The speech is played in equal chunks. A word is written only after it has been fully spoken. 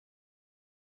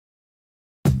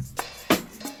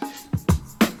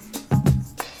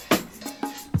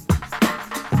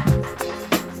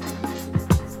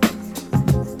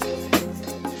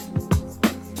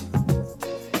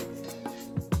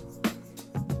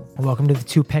Welcome to the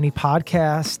Two Penny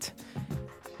Podcast,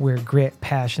 where grit,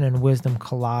 passion, and wisdom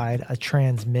collide, a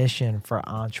transmission for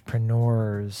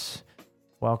entrepreneurs.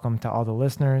 Welcome to all the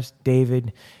listeners.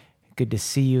 David, good to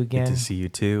see you again. Good to see you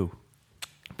too.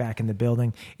 Back in the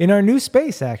building. In our new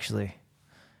space, actually.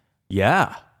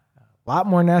 Yeah. A lot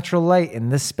more natural light in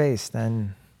this space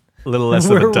than... A little less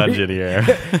of a dungeon here.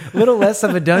 A little less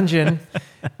of a dungeon.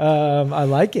 I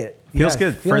like it. Feels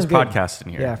good. First good. podcast in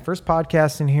here. Yeah, first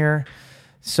podcast in here.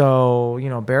 So,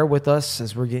 bear with us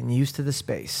as we're getting used to the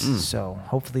space. So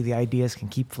hopefully the ideas can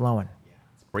keep flowing.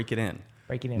 Break it in.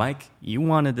 Break it in. Mike, you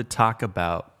wanted to talk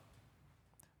about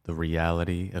the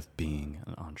reality of being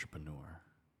an entrepreneur.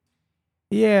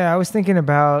 Yeah, I was thinking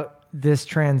about this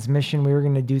transmission we were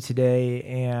going to do today,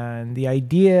 and the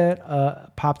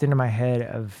idea popped into my head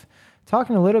of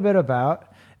talking a little bit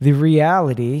about the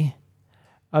reality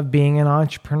of being an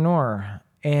entrepreneur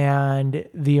and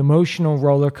the emotional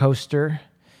roller coaster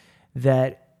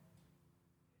that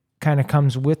kind of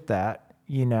comes with that,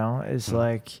 is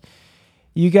like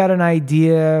you got an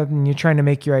idea and you're trying to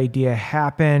make your idea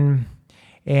happen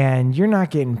and you're not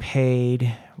getting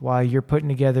paid while you're putting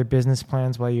together business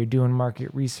plans, while you're doing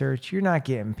market research. You're not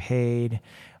getting paid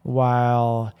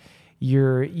while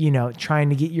you're, trying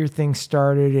to get your thing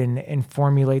started and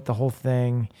formulate the whole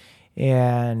thing.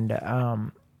 And,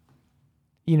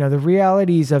 the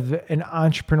realities of an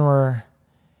entrepreneur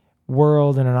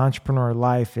world and an entrepreneur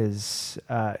life is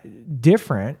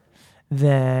different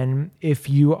than if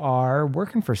you are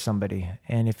working for somebody.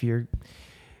 And if you're,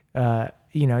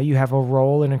 you have a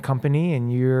role in a company and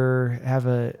you have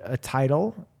a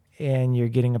title and you're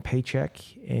getting a paycheck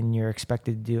and you're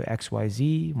expected to do X, Y,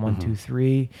 Z, 1, 2,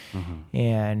 3,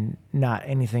 and not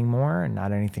anything more and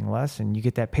not anything less. And you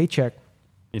get that paycheck.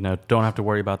 Don't have to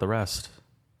worry about the rest.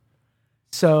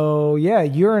 So, yeah,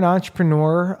 you're an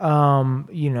entrepreneur.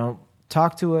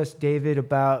 Talk to us, David,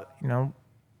 about,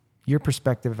 your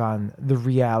perspective on the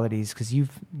realities, because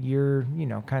you're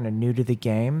kind of new to the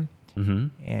game,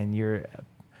 and you're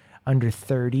under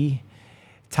 30,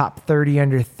 top 30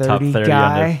 under 30 top 30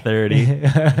 guy. Under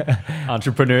 30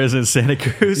 entrepreneurs in Santa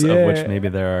Cruz, of which maybe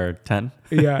there are 10.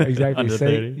 Yeah, exactly. Under So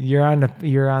 30.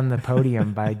 you're on the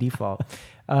podium by default.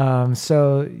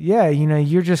 So yeah,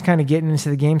 you're just kind of getting into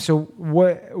the game. So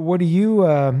what do you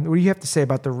have to say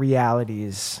about the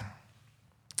realities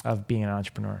of being an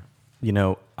entrepreneur?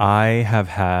 I have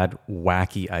had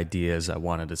wacky ideas I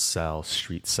wanted to sell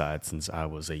street side since I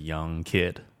was a young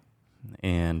kid.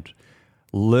 And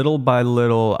little by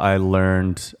little, I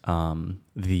learned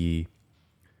the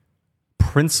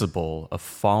principle of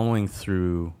following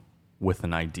through with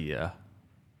an idea.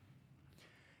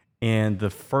 And the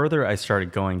further I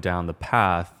started going down the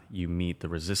path, you meet the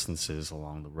resistances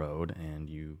along the road, and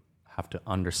you have to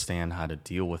understand how to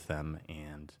deal with them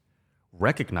and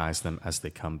recognize them as they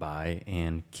come by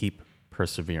and keep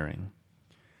persevering.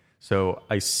 So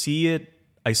I see it,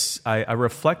 I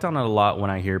reflect on it a lot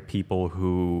when I hear people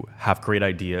who have great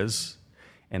ideas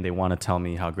and they want to tell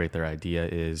me how great their idea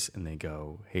is, and they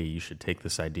go, hey, you should take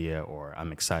this idea, or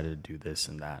I'm excited to do this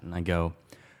and that. And I go,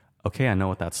 okay, I know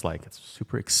what that's like. It's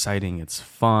super exciting. It's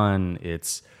fun.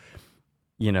 It's,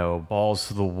 balls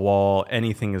to the wall.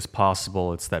 Anything is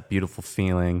possible. It's that beautiful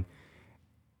feeling.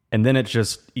 And then it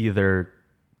just either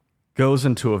goes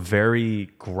into a very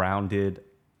grounded,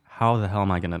 how the hell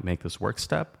am I going to make this work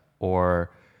step?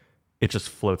 Or it just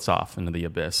floats off into the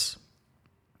abyss.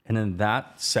 And in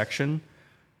that section,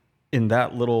 in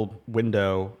that little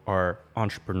window, are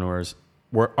entrepreneurs,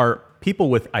 are people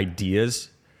with ideas.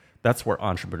 That's where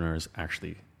entrepreneurs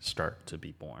actually start to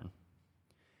be born.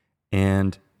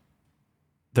 And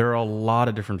there are a lot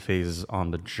of different phases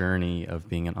on the journey of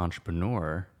being an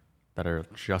entrepreneur that are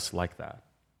just like that.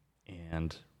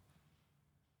 And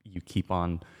you keep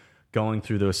on going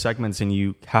through those segments, and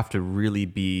you have to really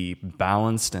be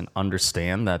balanced and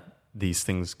understand that these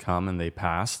things come and they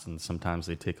pass, and sometimes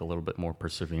they take a little bit more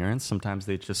perseverance. Sometimes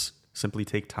they just simply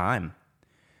take time.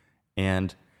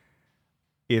 And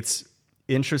it's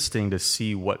interesting to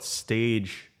see what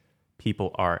stage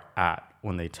people are at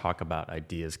when they talk about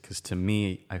ideas, because to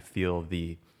me, I feel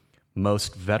the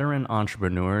most veteran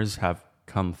entrepreneurs have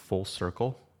come full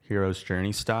circle, hero's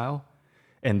journey style,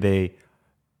 and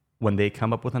when they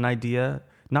come up with an idea,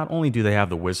 not only do they have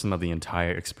the wisdom of the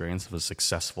entire experience of a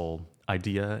successful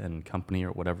idea and company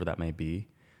or whatever that may be,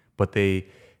 but they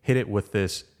hit it with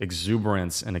this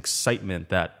exuberance and excitement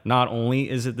that not only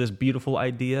is it this beautiful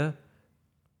idea,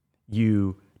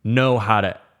 you know how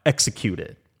to execute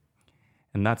it.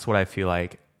 And that's what I feel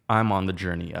like I'm on the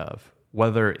journey of.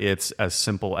 Whether it's as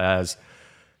simple as,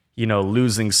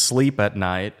 losing sleep at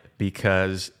night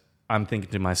because I'm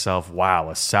thinking to myself, wow,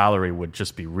 a salary would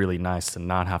just be really nice to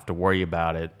not have to worry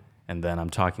about it. And then I'm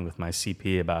talking with my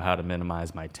CPA about how to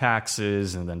minimize my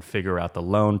taxes and then figure out the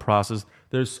loan process.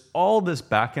 There's all this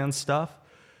back end stuff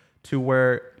to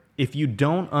where if you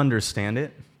don't understand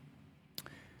it,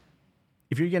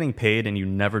 if you're getting paid and you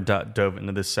never dove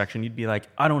into this section, you'd be like,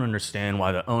 I don't understand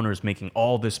why the owner's making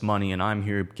all this money and I'm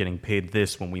here getting paid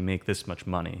this when we make this much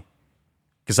money.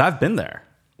 Because I've been there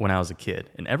when I was a kid,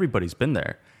 and everybody's been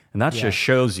there. And that just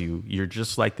shows you're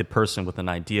just like the person with an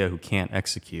idea who can't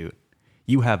execute.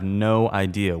 You have no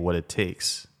idea what it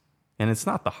takes. And it's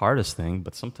not the hardest thing,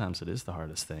 but sometimes it is the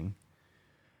hardest thing.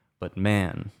 But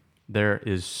man, there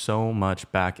is so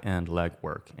much back-end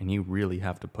legwork, and you really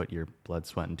have to put your blood,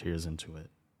 sweat, and tears into it.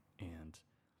 And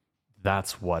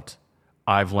that's what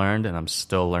I've learned, and I'm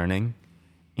still learning.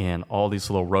 And all these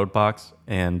little roadblocks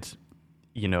and,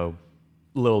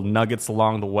 little nuggets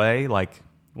along the way, like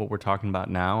what we're talking about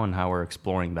now and how we're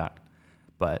exploring that.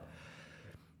 But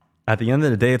at the end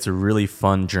of the day, it's a really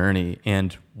fun journey.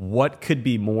 And what could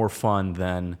be more fun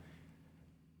than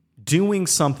doing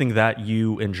something that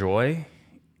you enjoy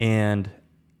and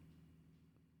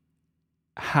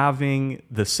having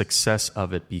the success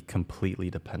of it be completely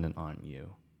dependent on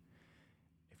you?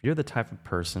 If you're the type of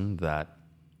person that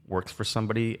works for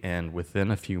somebody and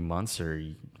within a few months or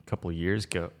a couple of years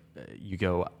you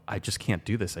go, I just can't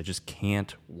do this. I just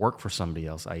can't work for somebody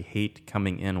else. I hate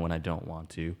coming in when I don't want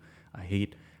to. I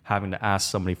hate having to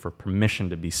ask somebody for permission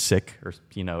to be sick or,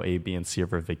 A, B, and C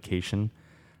for vacation.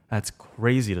 That's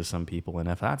crazy to some people. And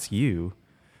if that's you,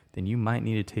 then you might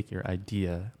need to take your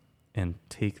idea and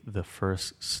take the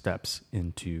first steps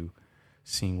into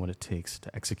seeing what it takes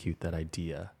to execute that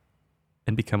idea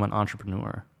and become an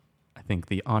entrepreneur. I think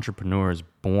the entrepreneur is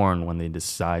born when they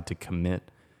decide to commit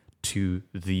to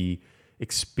the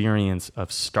experience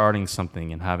of starting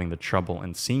something and having the trouble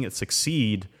and seeing it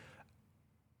succeed,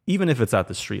 even if it's at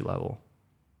the street level.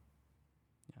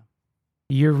 Yeah.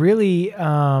 You're really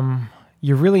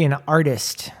an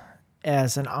artist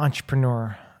as an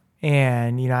entrepreneur.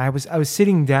 And, I was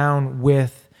sitting down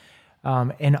with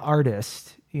an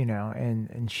artist,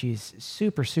 and she's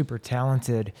super, super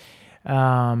talented.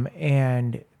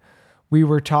 And we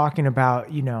were talking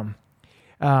about,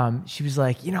 she was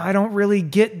like, I don't really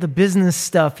get the business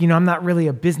stuff. I'm not really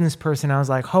a business person. I was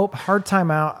like, hard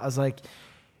time out. I was like,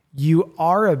 you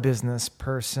are a business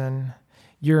person.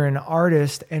 You're an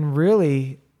artist. And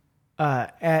really,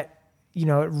 at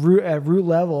root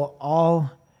level,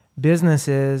 all business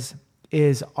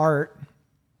is art.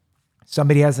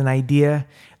 Somebody has an idea.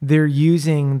 They're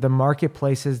using the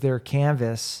marketplace as their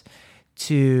canvas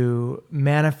to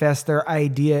manifest their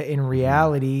idea in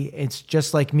reality. It's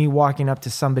just like me walking up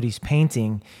to somebody's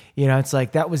painting. It's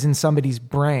like that was in somebody's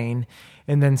brain,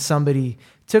 and then somebody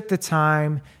took the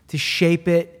time to shape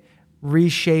it,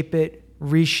 reshape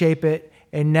it,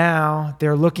 and now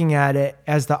they're looking at it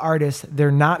as the artist.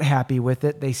 They're not happy with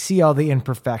it. They see all the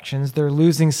imperfections. They're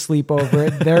losing sleep over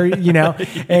it. They're,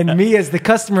 and me as the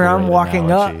customer, I'm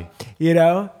walking up,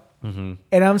 Mm-hmm.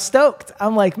 And I'm stoked.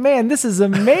 I'm like, man, this is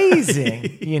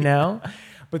amazing,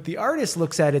 But the artist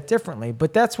looks at it differently.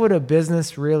 But that's what a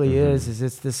business really is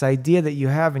it's this idea that you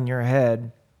have in your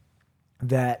head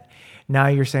that now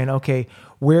you're saying, okay,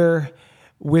 where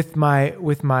with my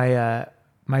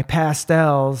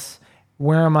pastels,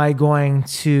 where am I going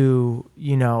to,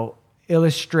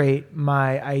 illustrate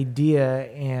my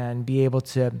idea and be able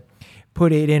to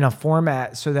put it in a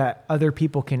format so that other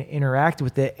people can interact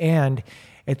with it and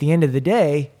at the end of the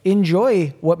day,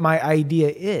 enjoy what my idea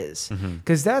is.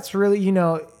 Because that's really,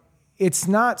 it's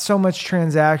not so much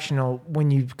transactional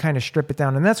when you kind of strip it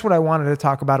down. And that's what I wanted to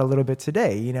talk about a little bit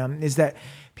today, is that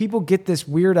people get this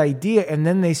weird idea and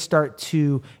then they start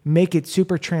to make it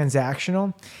super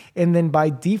transactional. And then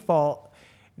by default,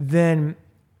 then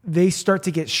they start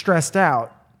to get stressed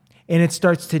out and it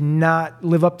starts to not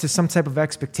live up to some type of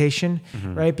expectation,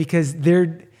 right? Because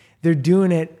they're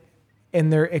doing it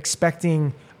and they're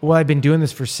expecting, well, I've been doing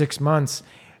this for 6 months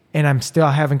and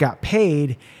I haven't got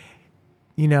paid,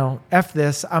 F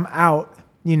this, I'm out,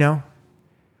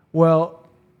 Well,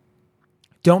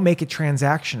 don't make it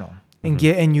transactional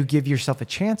and you give yourself a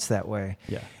chance that way.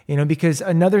 Yeah. Because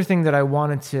another thing that I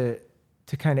wanted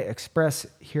to kind of express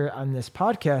here on this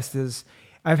podcast is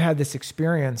I've had this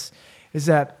experience is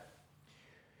that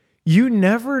you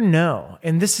never know.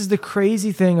 And this is the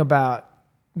crazy thing about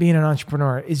being an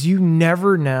entrepreneur is you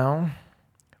never know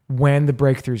when the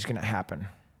breakthrough is going to happen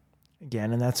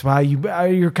again. And that's why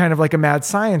you're kind of like a mad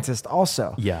scientist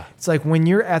also. Yeah. It's like when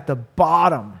you're at the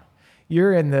bottom,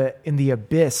 you're in the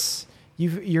abyss,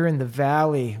 you're in the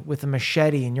valley with a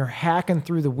machete and you're hacking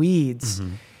through the weeds.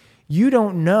 you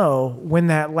don't know when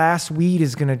that last weed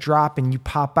is going to drop and you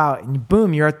pop out and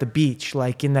boom, you're at the beach,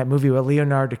 like in that movie with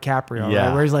Leonardo DiCaprio,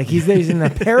 right? Where he's like, he's in the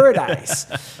paradise,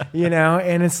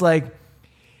 and it's like,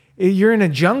 you're in a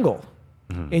jungle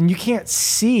and you can't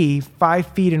see 5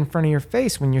 feet in front of your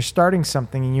face when you're starting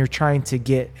something and you're trying to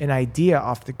get an idea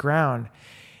off the ground.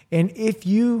 And if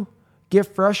you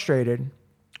get frustrated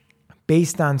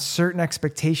based on certain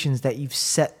expectations that you've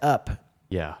set up,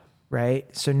 right?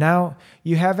 So now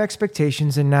you have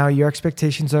expectations and now your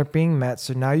expectations aren't being met.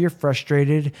 So now you're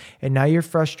frustrated and now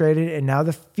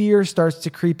the fear starts to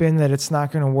creep in that it's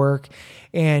not going to work.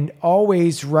 And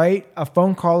always write a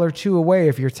phone call or two away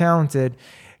if you're talented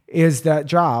is that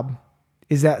job,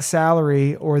 is that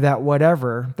salary or that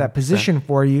whatever, that position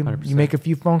for you. 100%. You make a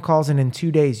few phone calls and in 2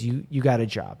 days you got a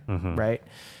job, right?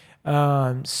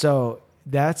 So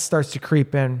that starts to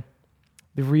creep in.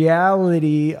 The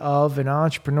reality of an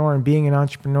entrepreneur and being an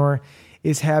entrepreneur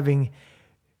is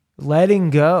letting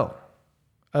go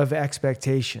of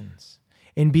expectations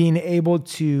and being able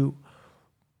to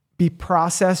be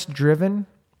process driven,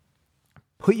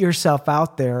 put yourself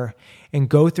out there and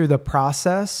go through the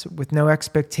process with no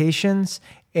expectations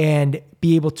and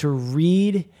be able to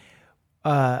read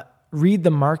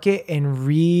the market and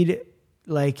read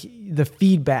like the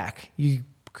feedback. You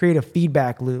create a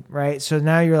feedback loop, right? So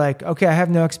now you're like, okay, I have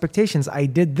no expectations. I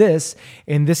did this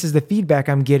and this is the feedback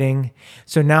I'm getting.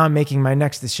 So now I'm making my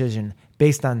next decision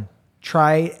based on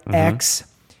try X.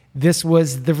 This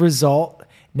was the result.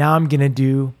 Now I'm going to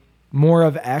do more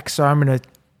of X, or I'm going to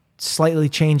slightly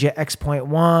change it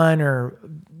X.1 or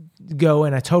go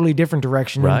in a totally different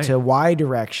direction into Y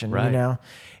direction,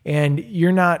 and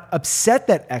you're not upset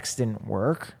that X didn't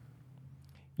work.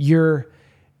 You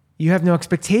have no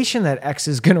expectation that X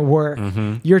is going to work.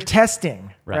 You're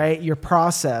testing, right? Your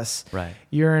process. Right.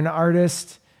 You're an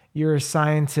artist, you're a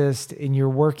scientist, and you're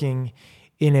working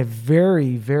in a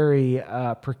very, very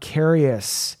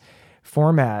precarious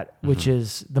format, which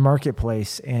is the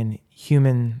marketplace and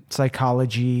human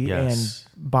psychology and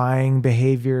buying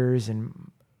behaviors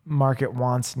and market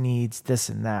wants, needs, this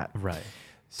and that. Right.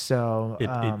 So,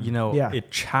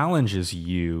 it challenges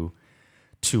you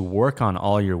to work on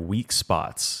all your weak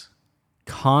spots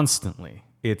constantly.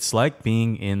 It's like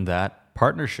being in that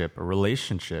partnership or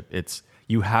relationship.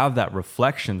 You have that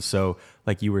reflection. So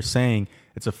like you were saying,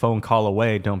 it's a phone call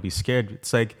away. Don't be scared.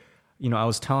 It's like, I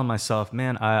was telling myself,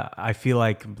 man, I feel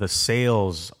like the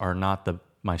sales are not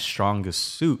my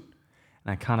strongest suit.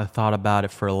 And I kind of thought about it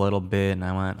for a little bit and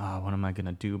I went, what am I going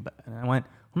to do? And I went,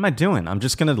 what am I doing? I'm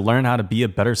just going to learn how to be a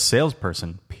better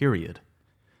salesperson, period.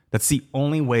 That's the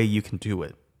only way you can do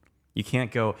it. You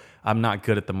can't go, I'm not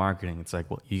good at the marketing. It's like,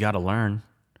 well, you got to learn.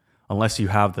 Unless you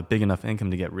have the big enough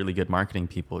income to get really good marketing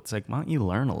people, it's like, why don't you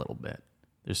learn a little bit?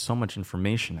 There's so much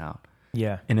information out.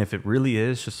 Yeah. And if it really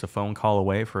is just a phone call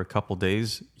away for a couple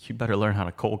days, you better learn how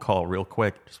to cold call real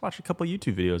quick. Just watch a couple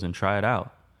YouTube videos and try it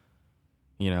out.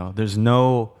 There's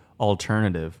no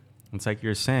alternative. It's like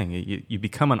you're saying, you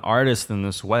become an artist in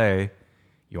this way.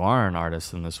 You are an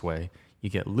artist in this way. You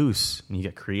get loose and you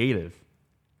get creative.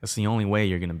 That's the only way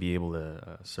you're going to be able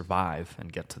to survive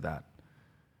and get to that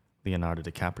Leonardo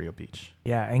DiCaprio beach.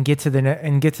 Yeah, and get to the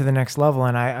next level.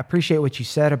 And I appreciate what you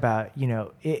said about,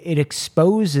 it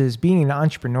exposes being an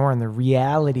entrepreneur, and the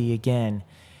reality again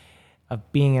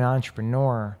of being an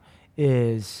entrepreneur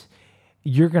is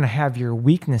you're going to have your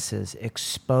weaknesses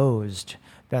exposed.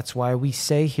 That's why we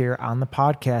say here on the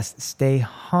podcast, stay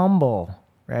humble,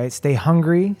 right? Stay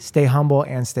hungry, stay humble,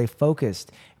 and stay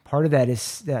focused. Part of that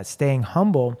is that staying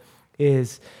humble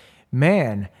is,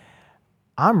 man,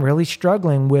 I'm really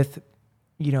struggling with,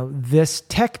 this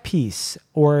tech piece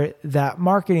or that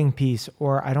marketing piece,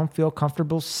 or I don't feel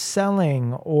comfortable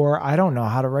selling, or I don't know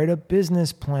how to write a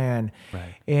business plan.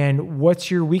 Right. And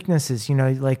what's your weaknesses?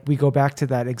 Like we go back to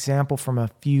that example from a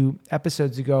few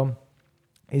episodes ago,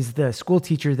 is the school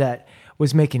teacher that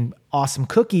was making awesome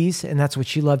cookies, and that's what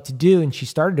she loved to do. And she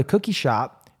started a cookie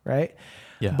shop, right?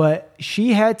 Yeah. But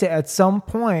she had to, at some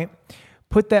point,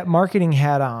 put that marketing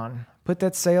hat on, put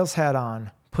that sales hat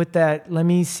on, put that, let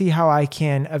me see how I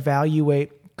can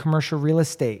evaluate commercial real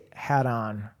estate hat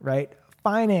on, right?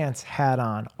 Finance hat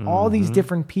on, all these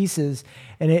different pieces.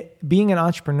 And being an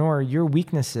entrepreneur, your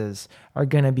weaknesses are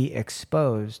going to be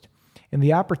exposed. And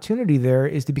the opportunity there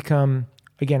is to become,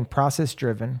 again,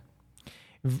 process-driven,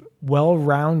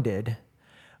 well-rounded.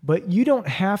 But you don't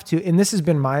have to, and this has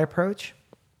been my approach,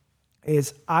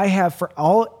 is I have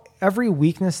every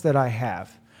weakness that I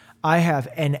have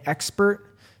an expert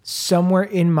somewhere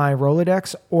in my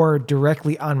Rolodex or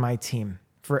directly on my team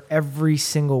for every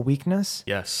single weakness.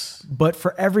 Yes. But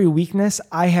for every weakness,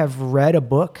 I have read a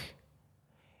book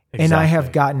And I have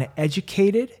Exactly. gotten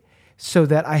educated so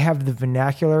that I have the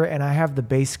vernacular and I have the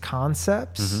base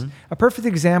concepts. A perfect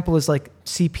example is like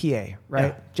CPA,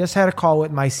 right? Yeah. Just had a call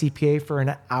with my CPA for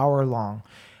an hour long.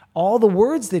 All the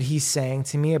words that he's saying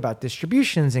to me about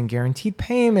distributions and guaranteed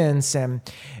payments and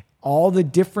all the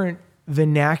different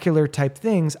vernacular type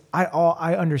things, I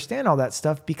understand all that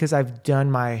stuff because I've done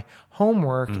my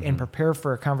homework and prepare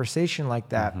for a conversation like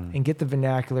that and get the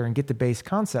vernacular and get the base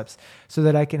concepts so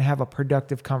that I can have a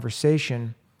productive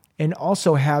conversation and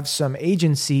also have some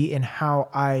agency in how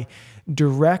I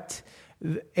direct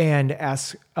and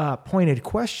ask pointed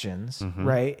questions,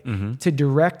 right? To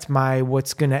direct my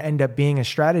what's going to end up being a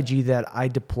strategy that I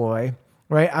deploy,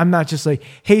 right? I'm not just like,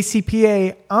 hey,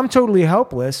 CPA, I'm totally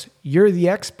helpless. You're the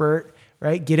expert,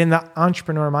 right? Get in the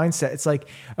entrepreneur mindset. It's like,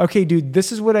 okay, dude,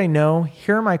 this is what I know.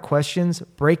 Here are my questions.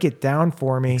 Break it down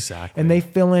for me. Exactly. And they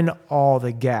fill in all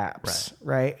the gaps,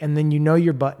 right? And then you know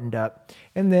you're buttoned up.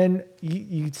 And then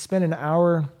you spend an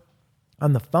hour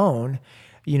on the phone,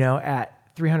 at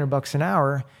 $300 an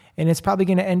hour, and it's probably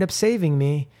going to end up saving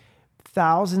me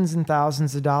thousands and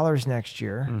thousands of dollars next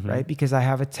year, right? Because I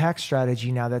have a tax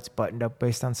strategy now that's buttoned up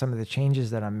based on some of the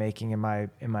changes that I'm making in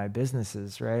my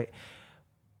businesses, right?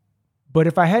 But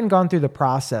if I hadn't gone through the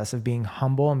process of being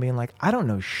humble and being like, I don't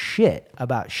know shit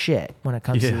about shit when it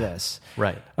comes to this.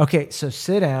 Right. Okay, so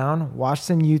sit down, watch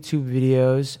some YouTube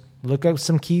videos, look up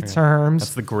some key terms.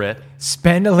 That's the grit.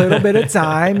 Spend a little bit of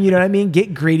time, you know what I mean?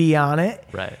 Get gritty on it,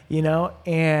 Right.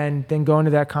 And then go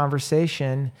into that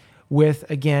conversation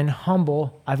with, again,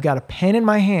 humble. I've got a pen in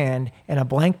my hand and a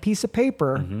blank piece of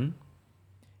paper.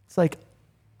 It's like,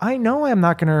 I know I'm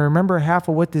not going to remember half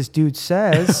of what this dude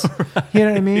says. You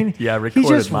know what I mean? Yeah, I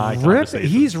recorded my conversation.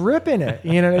 He's ripping it.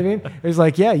 You know what I mean? It's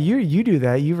like, yeah, you do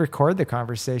that. You record the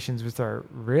conversations, which are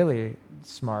really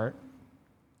smart.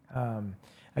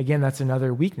 Again, that's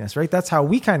another weakness, right? That's how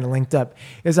we kind of linked up.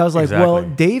 Is I was like, Exactly. well,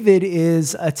 David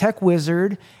is a tech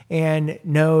wizard and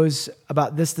knows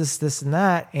about this, and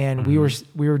that. And we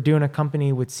were doing a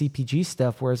company with CPG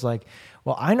stuff where it's like,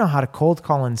 well, I know how to cold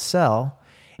call and sell.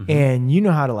 And you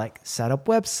know how to like set up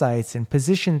websites and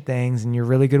position things, and you're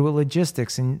really good with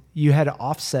logistics, and you had to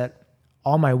offset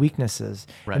all my weaknesses.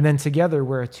 Right. And then together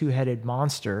we're a two-headed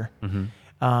monster,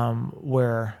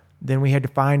 where then we had to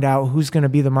find out who's going to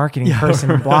be the marketing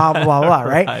person, blah, blah, blah,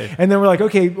 right? Right. And then we're like,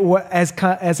 okay,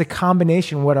 as a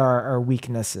combination, what are our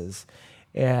weaknesses?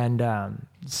 And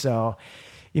so,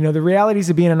 the realities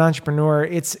of being an entrepreneur,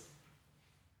 it's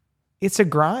a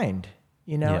grind.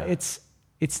 It's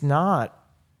not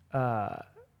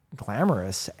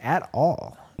glamorous at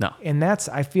all. No. And that's,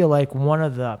 I feel like, one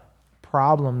of the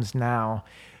problems now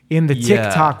in the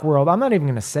TikTok world. I'm not even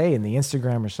going to say in the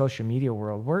Instagram or social media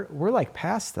world. We're like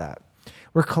past that.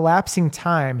 We're collapsing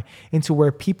time into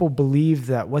where people believe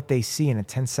that what they see in a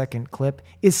 10-second clip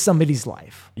is somebody's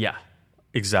life. Yeah,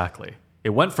 exactly. It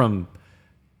went from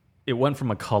a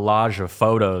collage of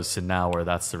photos to now where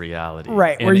that's the reality.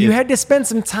 Right, And where you had to spend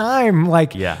some time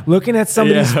looking at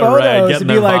somebody's Yeah, right, photos getting and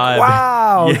be their like, vibe.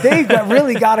 wow, Yeah. they've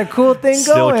really got a cool thing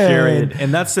still going. curated.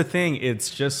 And that's the thing.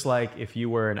 It's just like if you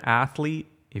were an athlete,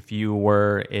 if you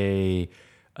were a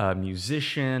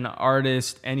musician,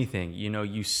 artist, anything,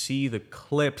 you see the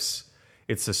clips.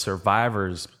 It's a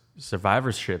survivorship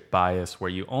bias where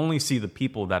you only see the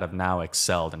people that have now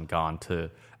excelled and gone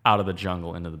out of the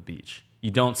jungle into the beach.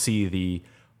 You don't see the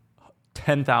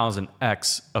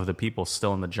 10,000x of the people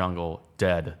still in the jungle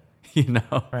dead,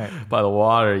 Right. by the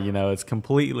water. It's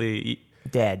completely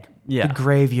Dead. Yeah. The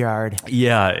graveyard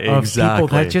Yeah, of exactly.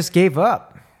 people that just gave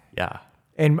up. Yeah.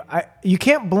 And you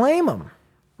can't blame them,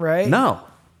 right? No,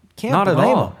 Can't not at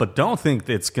blame all. them. But don't think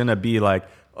it's going to be like,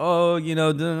 oh,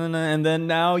 and then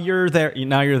now you're there.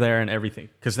 Now you're there and everything.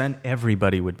 Because then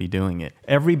everybody would be doing it.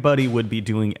 Everybody would be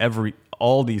doing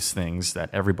all these things that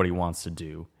everybody wants to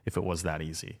do if it was that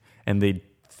easy. And they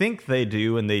think they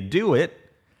do, and they do it,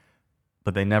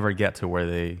 but they never get to where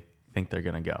they think they're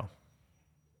going to go.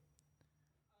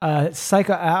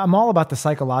 I'm all about the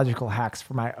psychological hacks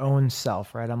for my own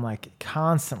self, right? I'm like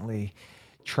constantly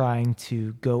trying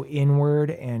to go inward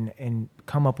and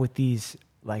come up with these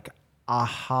like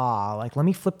let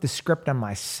me flip the script on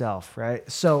myself, right?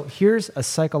 So here's a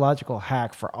psychological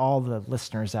hack for all the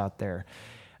listeners out there.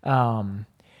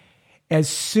 As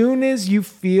soon as you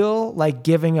feel like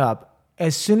giving up,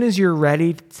 as soon as you're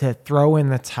ready to throw in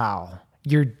the towel,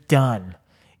 you're done.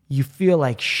 You feel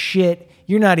like shit.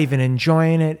 You're not even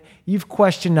enjoying it. You've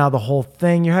questioned now the whole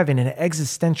thing. You're having an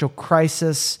existential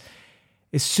crisis.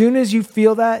 As soon as you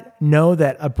feel that, know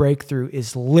that a breakthrough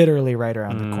is literally right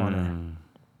around the corner.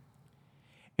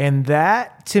 And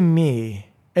that, to me,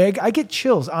 I get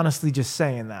chills, honestly, just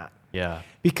saying that. Yeah.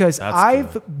 Because That's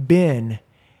I've good. been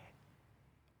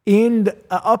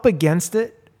up against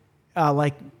it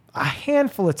like a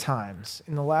handful of times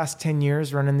in the last 10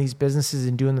 years running these businesses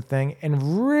and doing the thing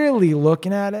and really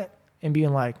looking at it and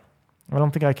being like, I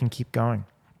don't think I can keep going.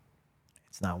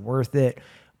 It's not worth it.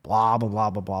 Blah, blah, blah,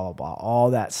 blah, blah, blah, blah.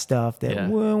 All that stuff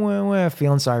that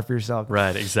feeling sorry for yourself.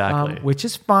 Right, exactly. Which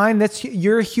is fine.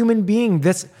 You're a human being.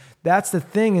 That's the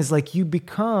thing is like you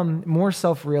become more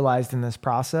self-realized in this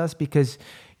process because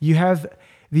you have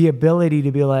the ability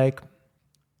to be like,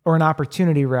 or an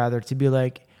opportunity rather, to be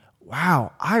like,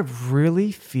 wow, I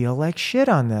really feel like shit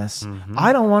on this. Mm-hmm.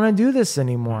 I don't want to do this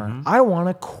anymore. Mm-hmm. I want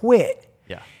to quit.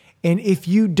 Yeah. And if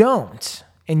you don't,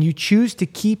 and you choose to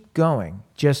keep going,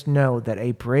 just know that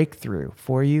a breakthrough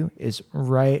for you is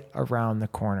right around the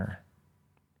corner.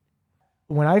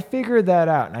 When I figured that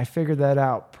out, and I figured that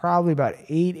out probably about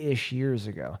 8-ish years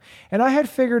ago, and I had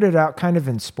figured it out kind of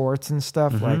in sports and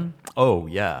stuff, like, Oh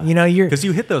yeah. you know, because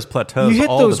you hit those plateaus. you hit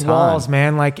all those the time. walls,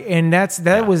 man. Like, and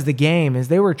that was the game, is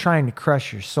they were trying to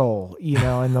crush your soul, you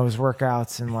know, in those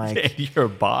workouts and like Your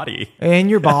body. and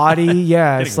your body.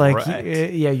 Yeah, it's Getting like, wrecked.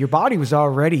 yeah, your body was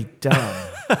already done.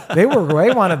 They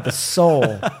wanted the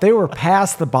soul. They were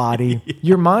past the body.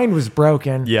 Your mind was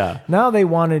broken. Yeah. Now they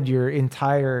wanted your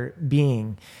entire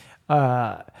being.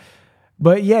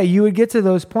 But yeah, you would get to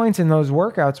those points in those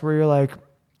workouts where you're like,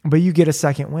 but you get a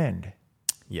second wind,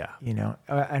 Yeah. you know,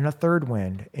 and a third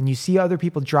wind, and you see other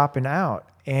people dropping out,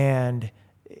 and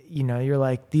you know, you're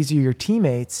like, these are your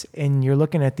teammates, and you're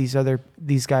looking at these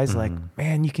guys like,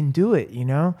 man, you can do it, you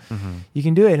know, you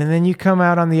can do it. And then you come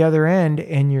out on the other end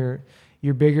and you're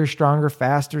bigger, stronger,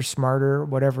 faster, smarter,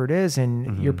 whatever it is.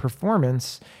 And your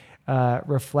performance,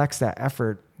 reflects that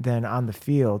effort then on the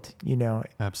field, you know,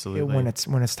 Absolutely. when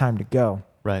it's time to go.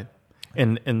 Right.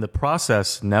 And the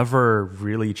process never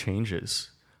really changes.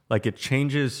 Like it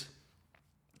changes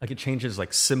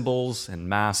like symbols and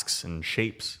masks and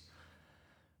shapes.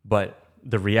 But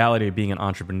the reality of being an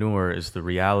entrepreneur is the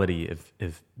reality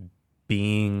of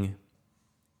being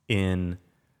in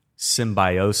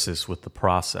symbiosis with the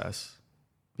process,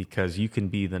 because you can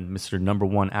be the Mr. Number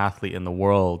One athlete in the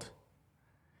world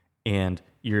and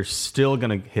you're still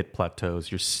going to hit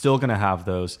plateaus. You're still going to have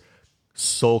those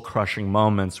soul-crushing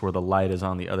moments where the light is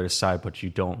on the other side, but you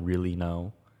don't really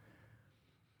know.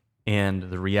 And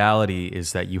the reality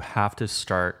is that you have to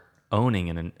start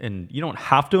owning and you don't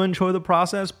have to enjoy the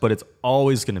process, but it's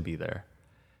always going to be there.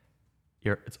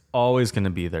 It's always going to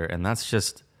be there. And that's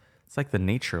just, it's like the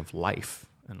nature of life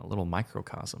in a little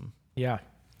microcosm. Yeah.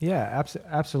 Yeah,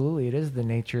 absolutely. It is the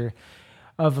nature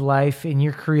of life, and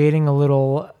you're creating a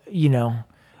little universe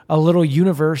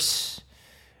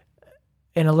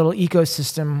and a little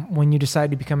ecosystem when you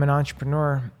decide to become an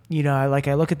entrepreneur. You know, I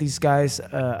look at these guys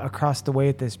across the way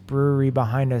at this brewery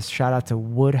behind us. Shout out to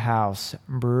Woodhouse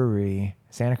Brewery,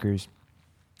 Santa Cruz.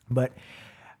 But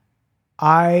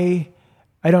I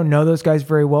don't know those guys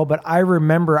very well, but I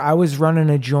remember I was running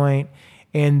a joint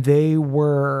and they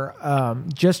were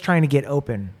just trying to get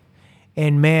open.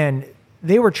 And man,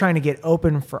 they were trying to get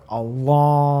open for a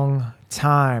long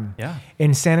time. Yeah.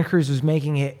 And Santa Cruz was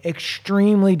making it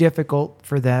extremely difficult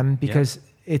for them because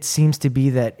it seems to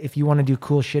be that if you want to do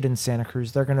cool shit in Santa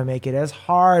Cruz, they're going to make it as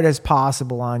hard as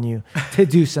possible on you to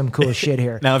do some cool shit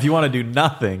here. Now, if you want to do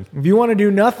nothing,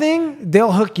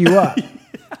 they'll hook you up.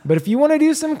 But if you want to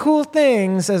do some cool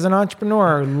things as an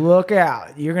entrepreneur, look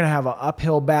out. You're going to have an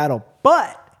uphill battle.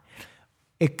 But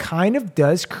it kind of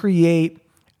does create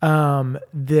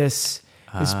this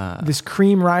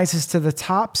cream rises to the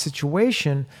top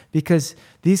situation, because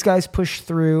these guys push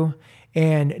through.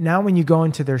 And now when you go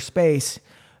into their space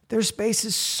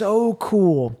is so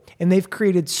cool. And they've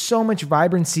created so much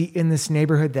vibrancy in this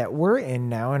neighborhood that we're in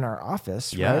now in our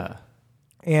office. yeah. Right?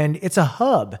 And it's a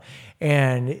hub.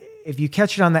 And if you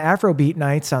catch it on the Afrobeat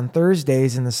nights on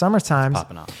Thursdays in the summertime,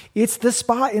 Popping off. it's the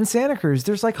spot in Santa Cruz.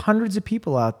 There's like hundreds of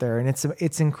people out there, and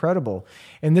it's incredible.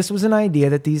 And this was an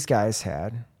idea that these guys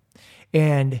had.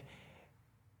 And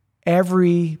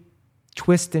every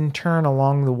twist and turn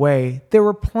along the way, there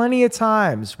were plenty of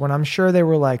times when I'm sure they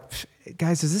were like,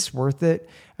 guys, is this worth it?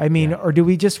 I mean, or do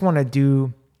we just want to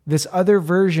do this other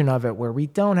version of it where we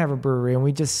don't have a brewery and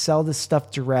we just sell this stuff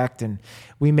direct and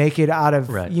we make it out of,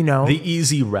 you know, the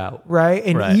easy route, right?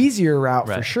 An easier route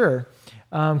for Right. sure.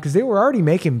 Because they were already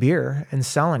making beer and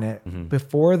selling it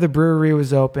before the brewery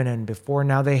was open, and before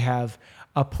now they have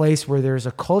a place where there's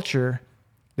a culture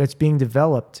that's being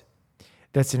developed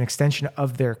that's an extension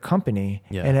of their company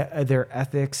and their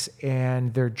ethics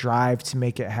and their drive to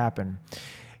make it happen.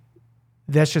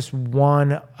 That's just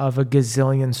one of a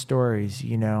gazillion stories,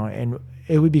 you know, and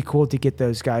it would be cool to get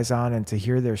those guys on and to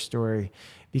hear their story,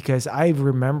 because I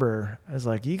remember I was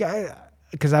like, you guys,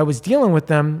 because I was dealing with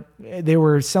them. They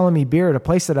were selling me beer at a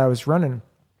place that I was running.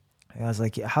 And I was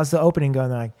like, how's the opening going?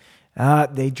 They're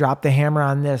like, they dropped the hammer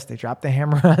on this. They dropped the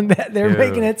hammer on that. They're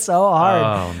making it so hard.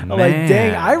 Oh, I'm man. like,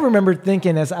 dang. I remember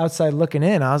thinking as outside looking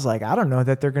in, I was like, I don't know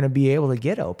that they're going to be able to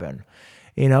get open,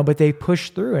 but they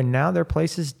pushed through, and now their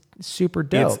place is super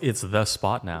dope. It's the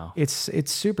spot now.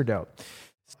 It's super dope.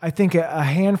 I think a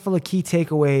handful of key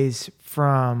takeaways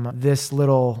from this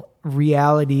little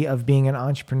reality of being an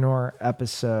entrepreneur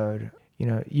episode.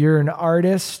 You're an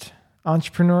artist,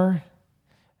 entrepreneur.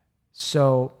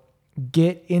 So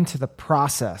get into the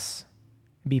process,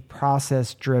 be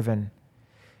process driven,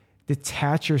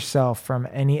 detach yourself from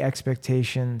any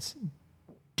expectations.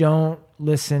 Don't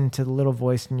listen to the little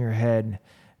voice in your head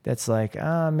that's like,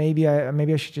 maybe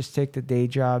I should just take the day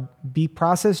job. Be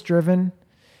process driven,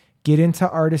 get into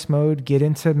artist mode, get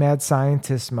into mad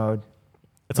scientist mode.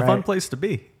 It's a fun place to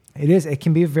be. It is. It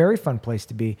can be a very fun place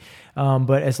to be.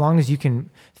 But as long as you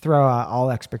can throw out all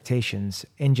expectations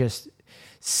and just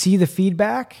see the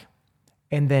feedback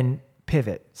and then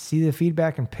pivot. See the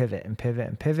feedback and pivot and pivot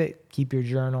and pivot. Keep your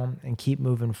journal and keep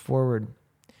moving forward.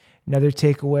 Another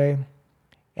takeaway,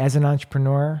 as an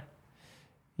entrepreneur,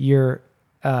 your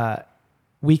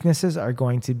weaknesses are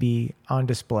going to be on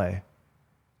display.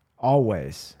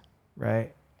 Always,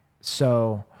 right?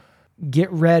 So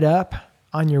get read up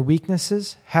on your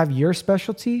weaknesses, have your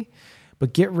specialty,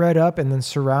 but get read up and then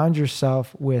surround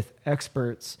yourself with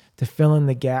experts to fill in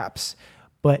the gaps,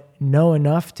 but know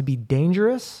enough to be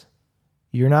dangerous.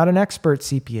 You're not an expert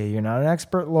CPA. You're not an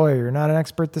expert lawyer. You're not an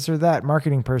expert this or that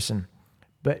marketing person,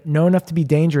 but know enough to be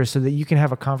dangerous so that you can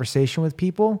have a conversation with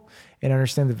people and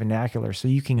understand the vernacular, so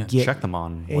you can check them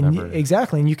on whatever.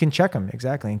 Exactly. And you can check them.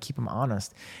 Exactly. And keep them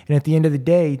honest. And at the end of the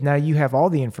day, now you have all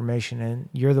the information and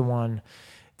you're the one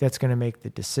that's going to make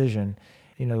the decision.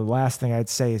 The last thing I'd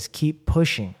say is keep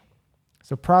pushing.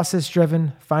 So process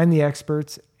driven, find the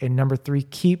experts. And number 3,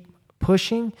 keep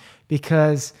pushing,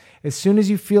 because as soon as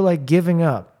you feel like giving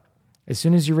up, as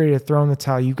soon as you're ready to throw in the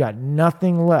towel, you've got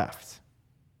nothing left.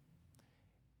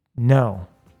 Know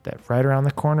that right around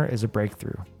the corner is a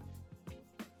breakthrough.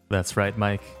 That's right,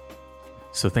 Mike.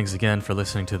 So thanks again for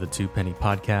listening to the Two Penny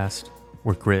Podcast,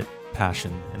 where grit,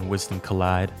 passion, and wisdom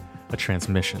collide, a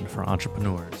transmission for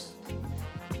entrepreneurs.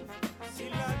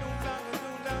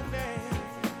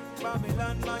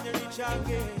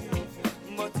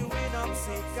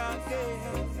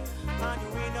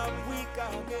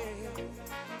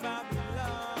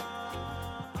 Babylon.